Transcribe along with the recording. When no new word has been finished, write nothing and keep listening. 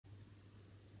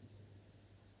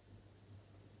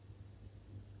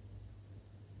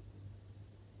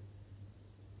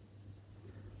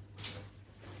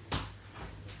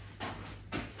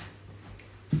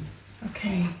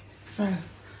Okay, so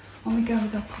on we go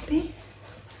with our puppy.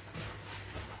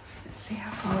 Let's see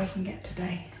how far we can get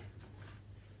today.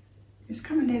 It's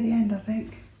coming near the end, I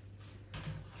think.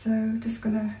 So just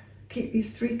gonna keep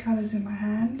these three colours in my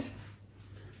hand.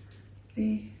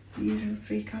 The usual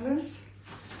three colours.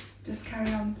 Just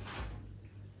carry on,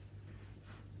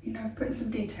 you know, putting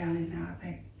some detail in now, I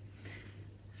think.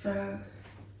 So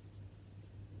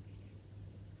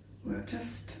we'll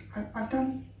just, I've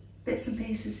done bits and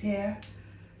pieces here.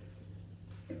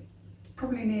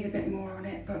 Probably need a bit more on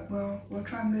it, but we'll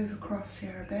try and move across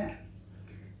here a bit.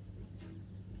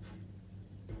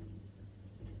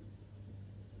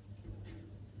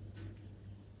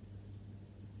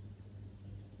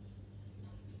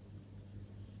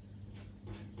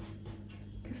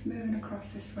 Just moving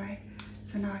across this way.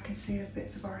 So now I can see there's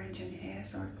bits of orange in here,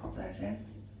 so I'll pop those in.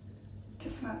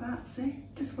 Just like that, see?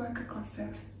 Just work across it.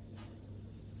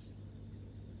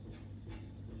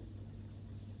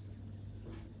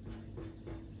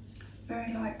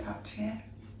 Very light touch here.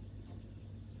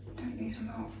 Don't need a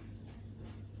lot.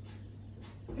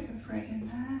 Bit of red in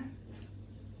there.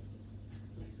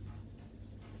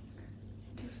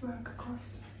 Just work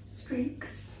across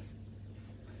streaks.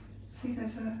 See,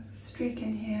 there's a streak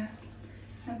in here.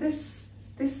 Now this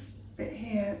bit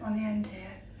here on the end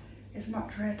here is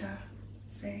much redder.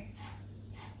 See?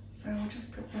 So we'll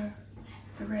just put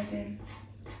the red in.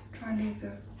 Try and leave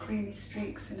the creamy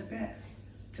streaks in a bit.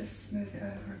 Just smooth it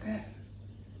over a bit.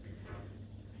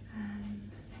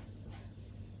 And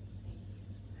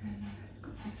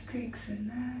got some streaks in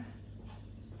there.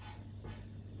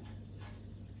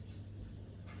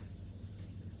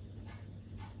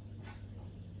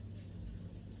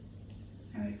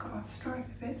 And we've got our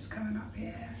stripy bits coming up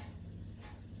here.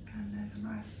 And there's a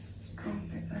nice strong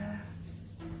bit there.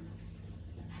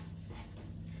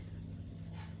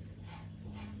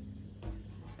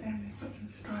 Then we've got some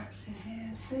stripes in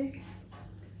here, see?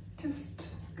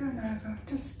 Just going over,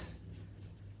 just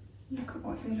look at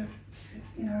what you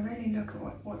know, really look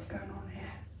at what's going on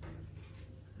here.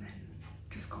 And then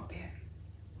just copy it,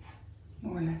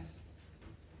 more or less.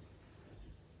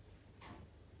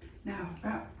 Now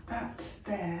that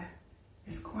there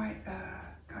is quite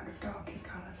a kind of darky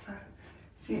colour, so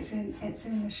see it's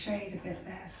in the shade a bit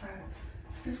there, so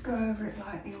just go over it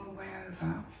lightly all the way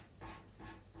over.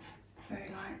 Very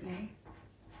lightly.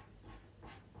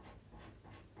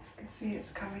 You can see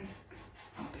it's coming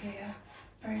up here,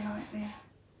 very lightly.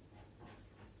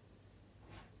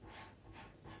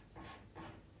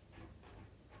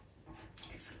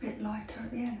 It's a bit lighter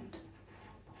at the end.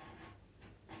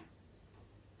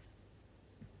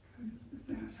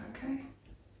 That's okay.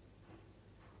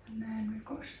 And then we've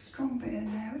got a strong bit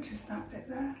in there, which is that bit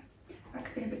there. That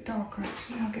could be a bit darker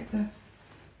actually. I'll get the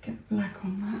black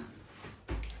on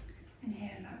that. In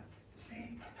here, look,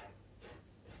 see?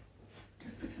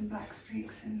 Just put some black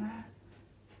streaks in there.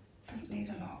 Doesn't need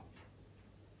a lot.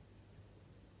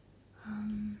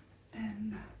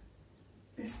 Then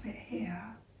this bit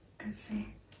here, you can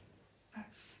see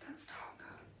that's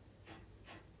darker.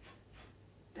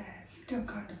 There, still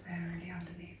kind of there really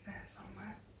underneath there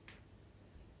somewhere.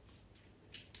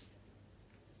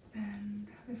 Then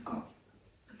we've got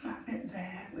the black bit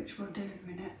there, which we'll do in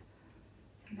a minute.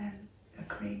 And then a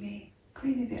creamy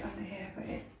bit under here, but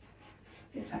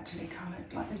it's actually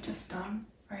coloured like we've just done,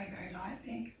 very, very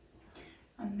lightly.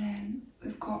 And then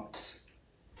we've got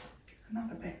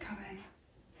another bit coming,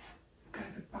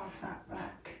 goes above that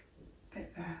black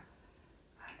bit there,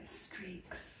 and it's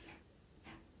streaks.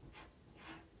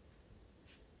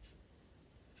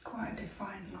 It's quite a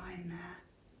defined line there,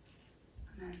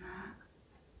 and then that.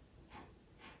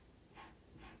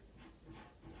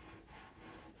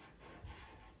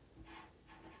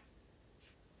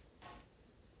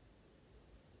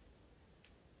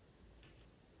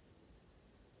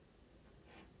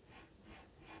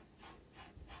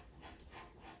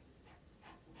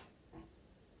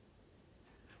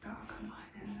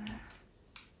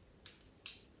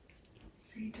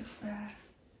 Just there,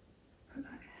 put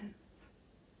that in.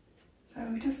 So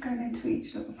we're just going into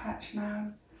each little patch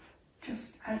now,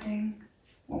 just adding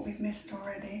what we've missed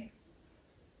already.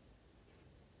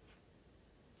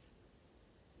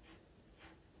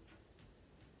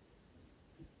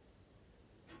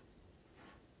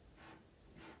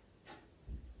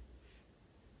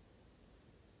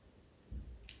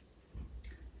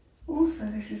 Also,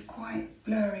 this is quite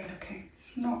blurry looking,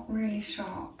 it's not really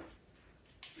sharp.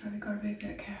 So we've got to be a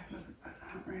bit careful about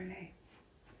that really.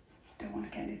 Don't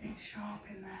want to get anything sharp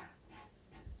in there.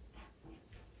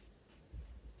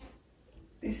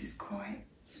 This is quite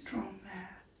strong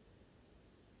there.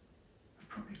 I've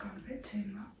probably gone a bit too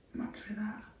much with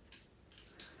that.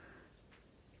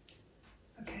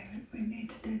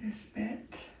 this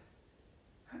bit.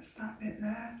 That's that bit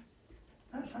there.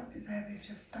 That's that bit there we've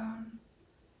just done.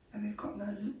 Then we've got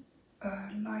the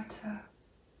lighter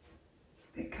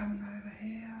bit coming over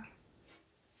here.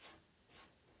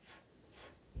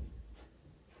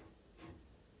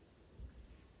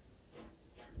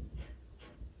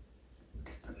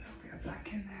 Just put a little bit of black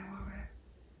in there while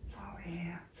we're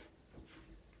here.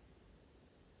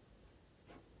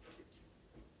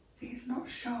 See, it's not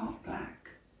sharp black.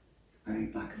 It's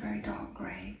very like a very dark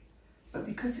grey. But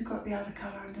because we've got the other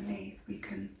colour underneath, we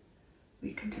can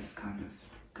just kind of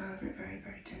go over it very,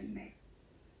 very gently.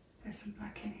 There's some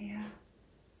black in here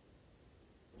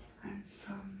and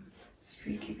some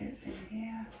streaky bits in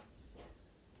here,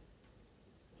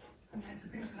 and there's a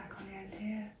bit of black on the end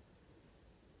here.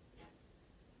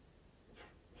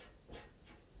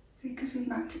 See, because we've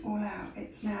mapped it all out,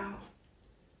 it's now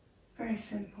very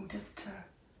simple just to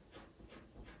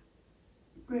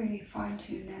really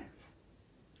fine-tune it.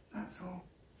 That's all.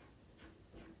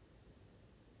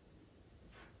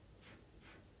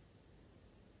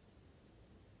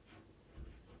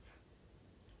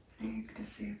 So you can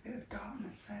just see a bit of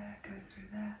darkness there going through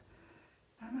there.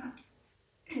 And that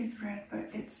is red, but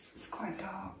it's quite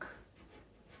dark.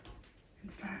 In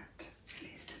fact, it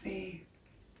needs to be,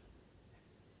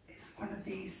 it's one of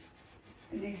these,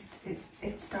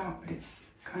 it's dark, but it's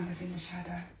kind of in the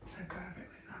shadow, so go over it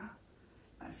with that.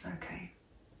 That's okay.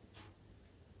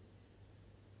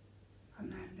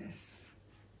 And then this,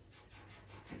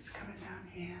 it's coming down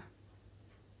here.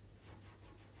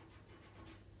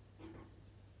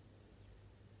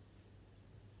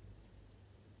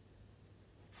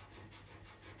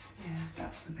 Yeah,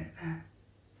 that's the bit there.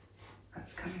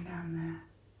 That's coming down there.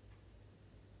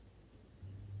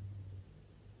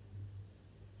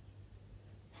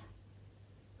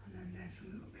 And then there's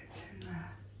some little bits in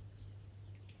there.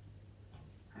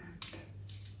 And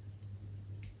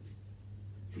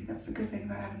see, that's the good thing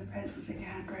about having the pencils in your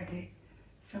hand ready.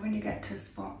 So when you get to a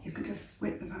spot, you can just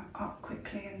whip them up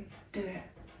quickly and do it.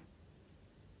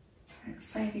 And it'll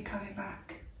save you coming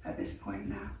back at this point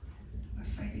now. It'll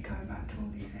save you coming back to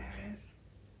all these areas.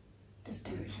 Just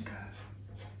do it as you go.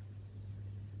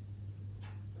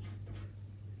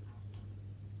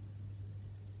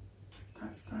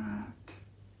 That's that.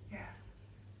 Yeah.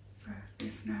 So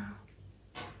this now,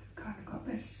 kind of got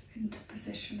this into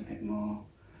position a bit more.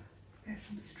 There's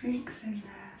some streaks in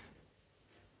there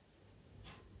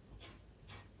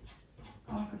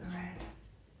over the red.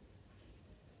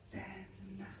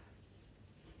 Then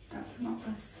that's not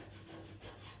as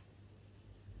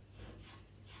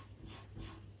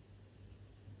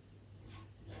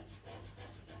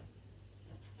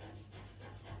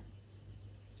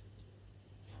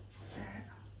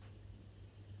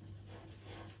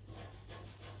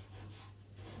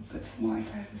put some white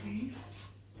over these.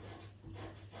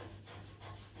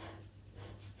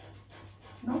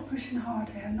 Not pushing hard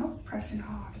here, not pressing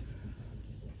hard.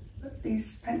 But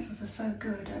these pencils are so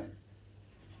good at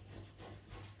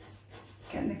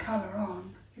getting the colour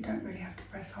on, you don't really have to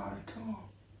press hard at all.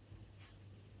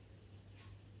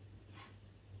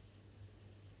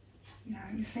 Now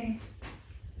you see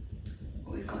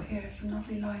what we've got here is some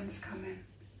lovely lines coming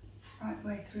right the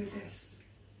way through this.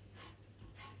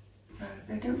 So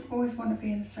they don't always want to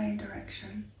be in the same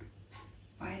direction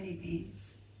by any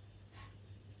means.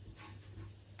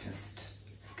 Just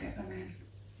get them in.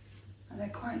 And they're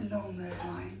quite long, those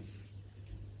lines.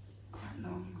 Quite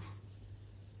long.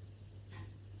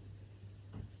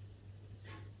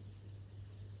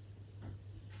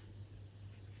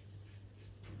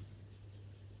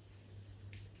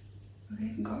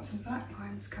 We've even got some black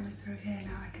lines coming through here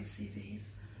now. I can see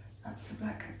these. That's the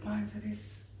black lines of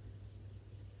his.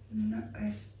 No,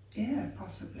 his ear,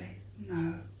 possibly.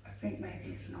 No, I think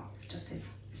maybe it's not. It's just his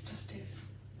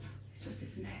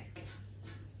neck.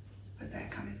 But they're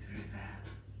coming through there,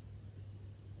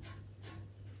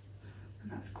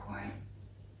 and that's quite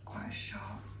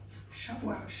sharp.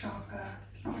 Well, sharper.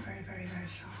 It's not very, very, very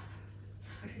sharp,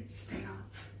 but it's thinner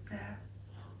there.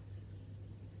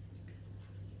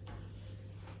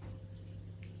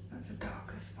 That's a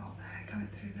darker spot there coming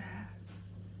through there.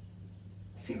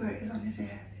 See where it is on his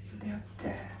ear? It's the up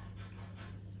there.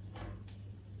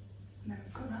 And then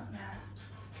we've got that there.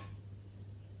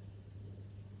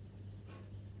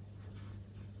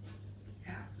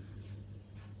 Yeah.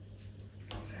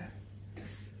 That's it.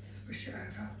 Just swish it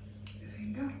over your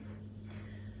finger.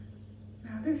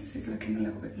 Now this is looking a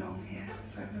little bit long here,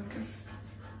 so we'll just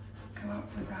go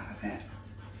up with that a bit.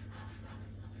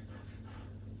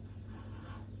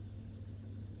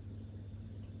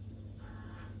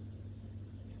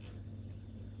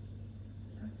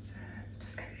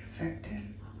 Just get the effect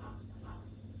in.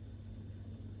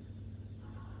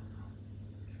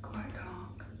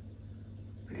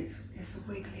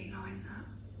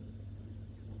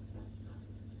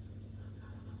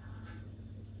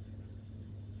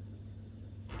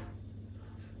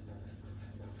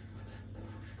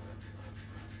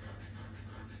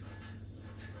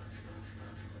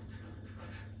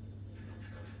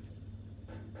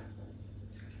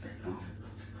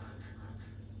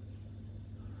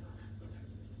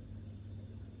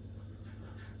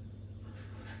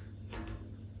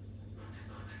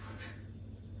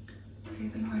 see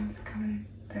the lines are coming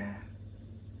there,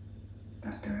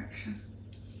 that direction.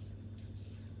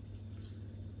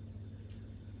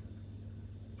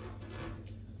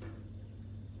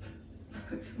 I'll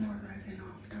put some more of those in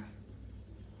after.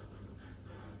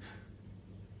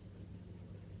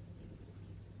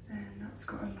 Then that's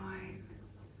got a line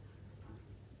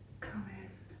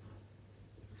coming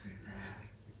through there.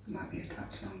 It might be a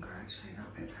touch longer actually,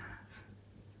 that bit there.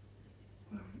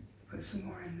 We'll put some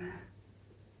more in there.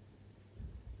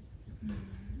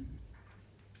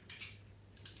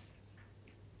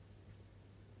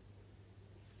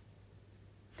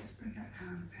 Just bring that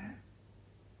down a bit.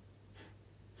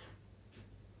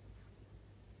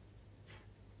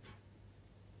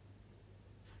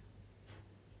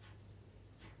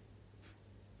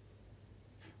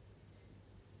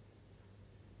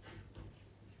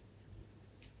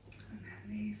 And then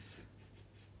these.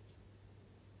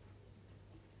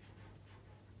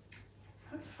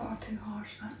 That's far too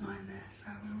harsh, that line there,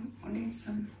 so we'll need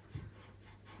some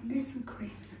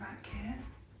cream in the back here.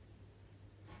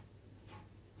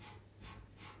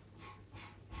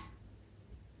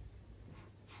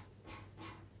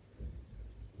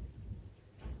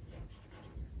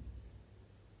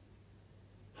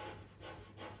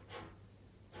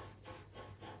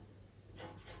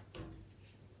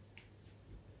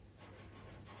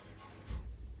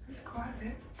 There's quite a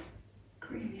bit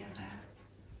creamier there.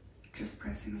 Just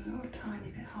pressing a little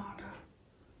tiny bit harder.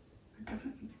 It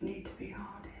doesn't need to be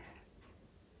hard here.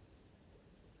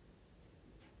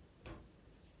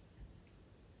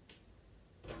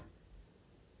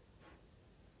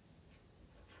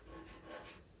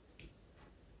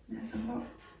 There's a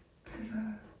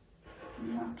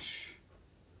much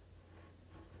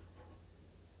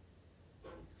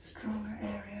stronger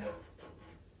area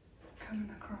coming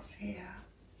across here,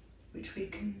 which we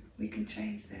can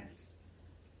change this.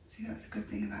 See, that's a good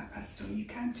thing about pastel, you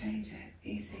can change it,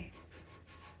 easy.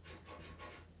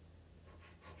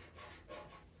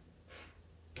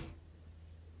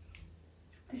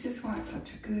 This is why it's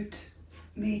such a good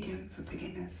medium for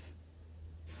beginners.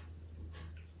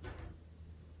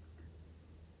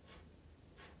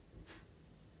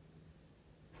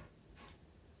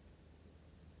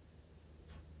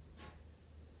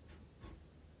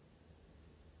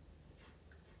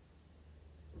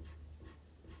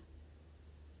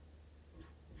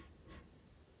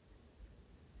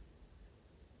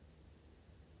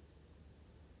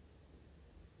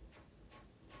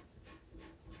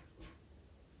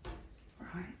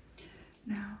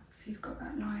 Now, so you've got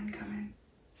that line coming.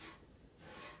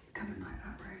 It's coming like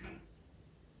that, really.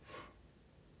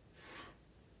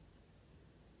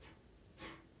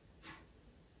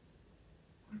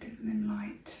 We'll do them in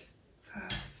light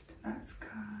first. That's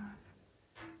coming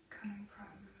from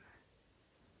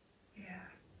here,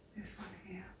 this one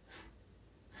here.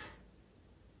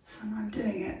 And I'm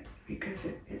doing it because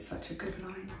it's such a good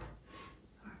line.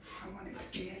 I want it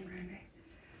to be in, really.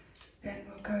 Then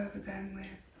we'll go over them with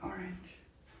orange.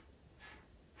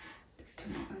 Just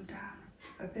to knock them down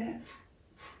a bit,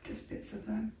 just bits of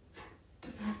them.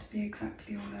 Doesn't have to be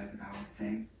exactly all over the whole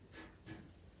thing.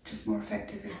 Just more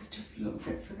effective if it's just little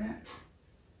bits of it.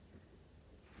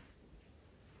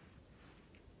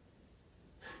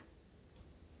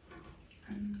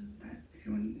 And then if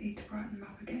you need to brighten them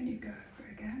up again, you go over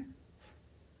it again.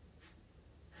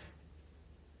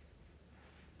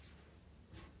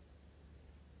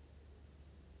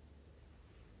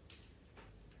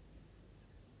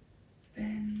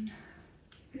 Then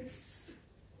there's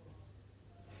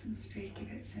some streaky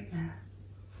bits in there,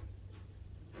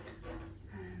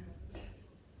 and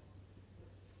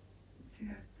see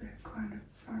the kind of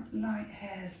front light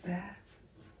hairs there,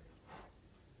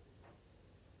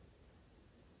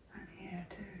 and here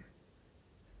too.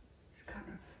 It's kind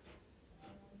of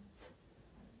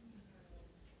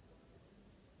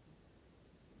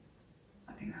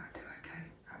I think that'll do okay.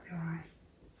 That'll be alright.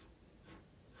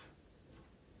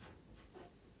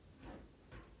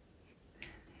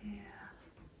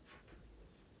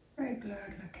 Very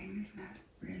blurred looking, isn't it,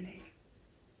 really?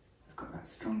 We've got that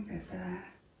strong bit there,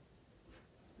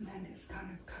 and then it's kind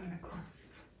of coming across.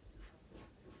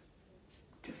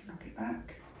 Just knock it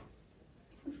back.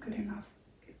 That's good enough.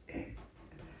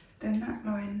 Then that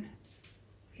line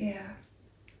here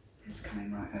is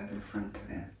coming right over the front of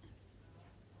it.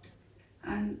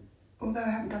 And although I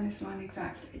haven't done this line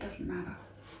exact, it doesn't matter.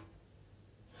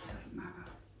 It doesn't matter.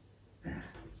 There.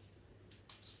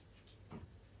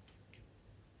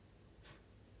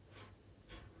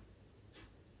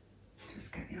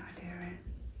 Just get the idea in,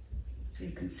 so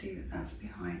you can see that that's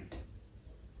behind.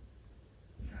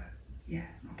 So yeah,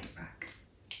 knock it back.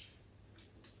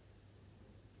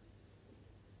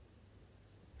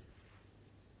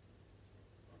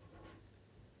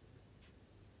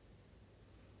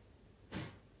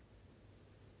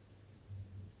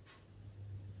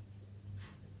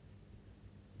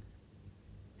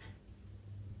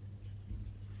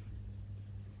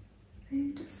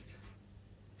 you just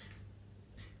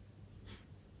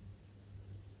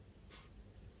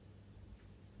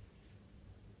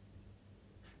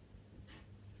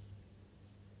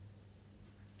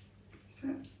so,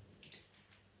 and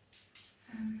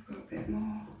we've got a bit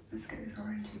more. Let's get these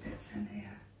orangey bits in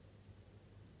here,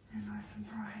 and nice and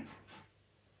bright.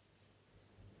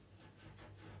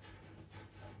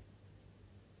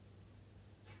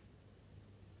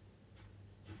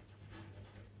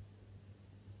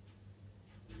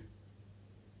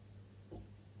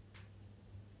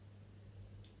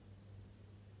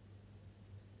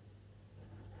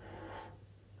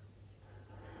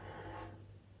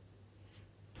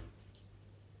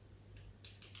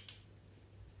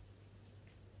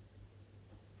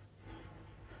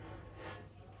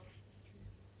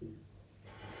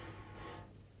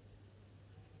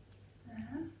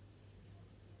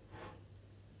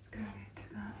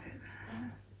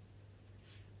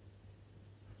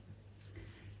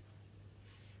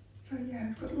 So yeah,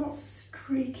 we've got lots of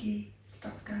streaky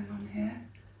stuff going on here,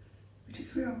 which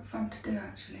is real fun to do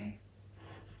actually.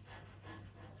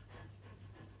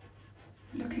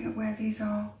 Looking at where these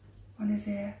are on his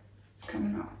ear, it's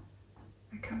coming up.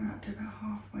 They're coming up to about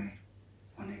halfway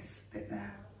on his bit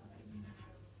there.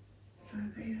 So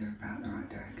these are about the right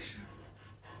direction,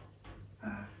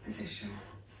 position,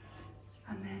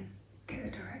 and then get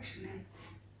the direction in.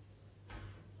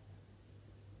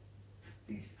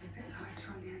 Needs to be a bit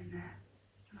lighter on the end there.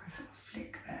 A nice little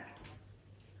flick there.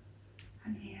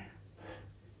 And here,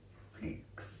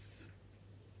 flicks.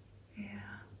 Here,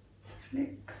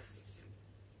 flicks.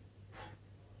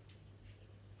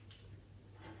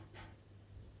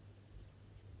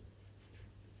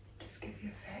 Just give the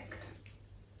effect.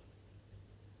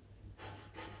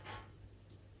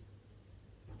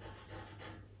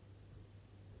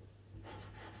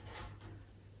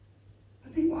 I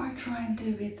think what I try and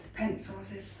do with the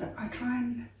pencils is that I try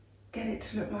and get it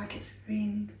to look like it's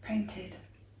been painted.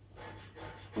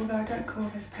 Although I don't call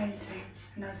this painting.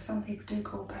 I know some people do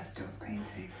call pastels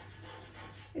painting.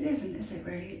 It isn't, is it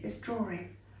really? It's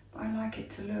drawing. But I like it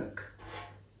to look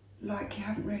like you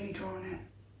haven't really drawn it.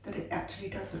 That it actually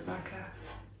does look like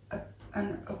a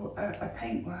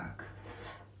paintwork,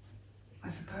 I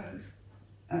suppose.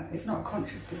 It's not a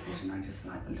conscious decision, I just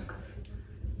like the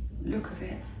look of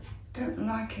it. Don't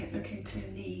like it looking too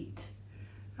neat,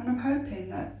 and I'm hoping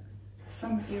that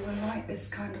some of you will like this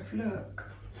kind of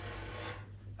look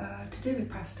to do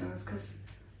with pastels, because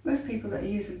most people that are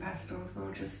using pastels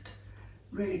will just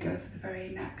really go for the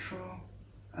very natural,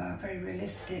 very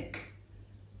realistic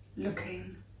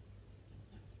looking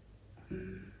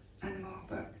animal.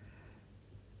 But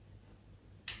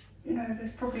you know,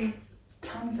 there's probably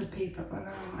tons of people, well,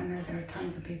 I know there are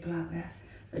tons of people out there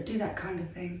that do that kind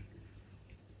of thing,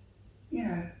 you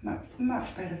know,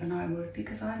 much better than I would,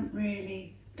 because I don't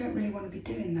really want to be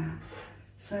doing that.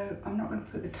 So I'm not going to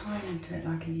put the time into it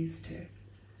like I used to.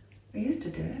 I used to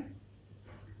do it,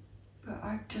 but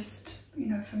I just, you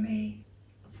know, for me,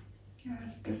 you know,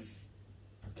 this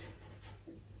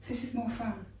is more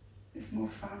fun. It's more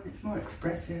fun, it's more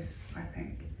expressive, I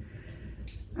think.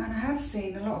 And I have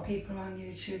seen a lot of people on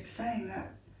YouTube saying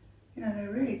that, you know,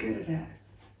 they're really good at it,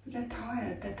 but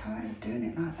they're tired of doing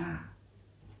it like that.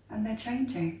 And they're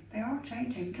changing, they are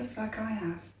changing, just like I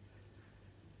have.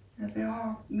 You know, they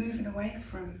are moving away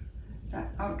from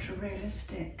that ultra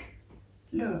realistic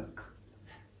look,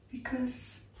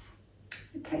 because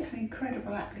it takes an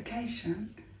incredible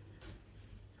application.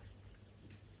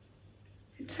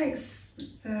 It takes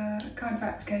the kind of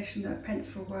application that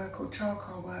pencil work or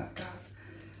charcoal work does,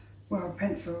 well,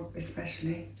 pencil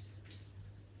especially,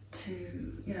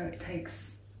 to, you know, it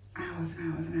takes hours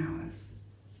and hours and hours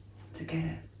to get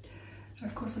it. And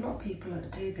of course, a lot of people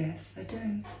that do this, they're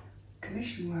doing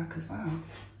commission work as well.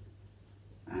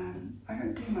 I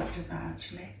don't do much of that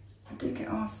actually. I do get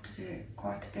asked to do it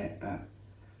quite a bit, but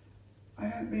I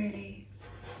don't really,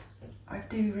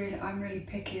 I'm really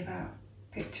picky about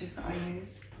pictures that I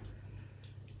use.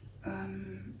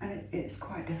 And it's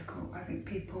quite difficult. I think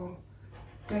people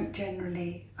don't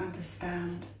generally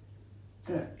understand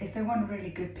that if they want a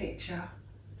really good picture,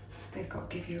 they've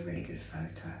got to give you a really good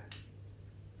photo.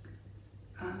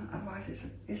 Otherwise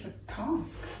it's a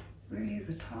task, it really is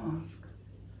a task.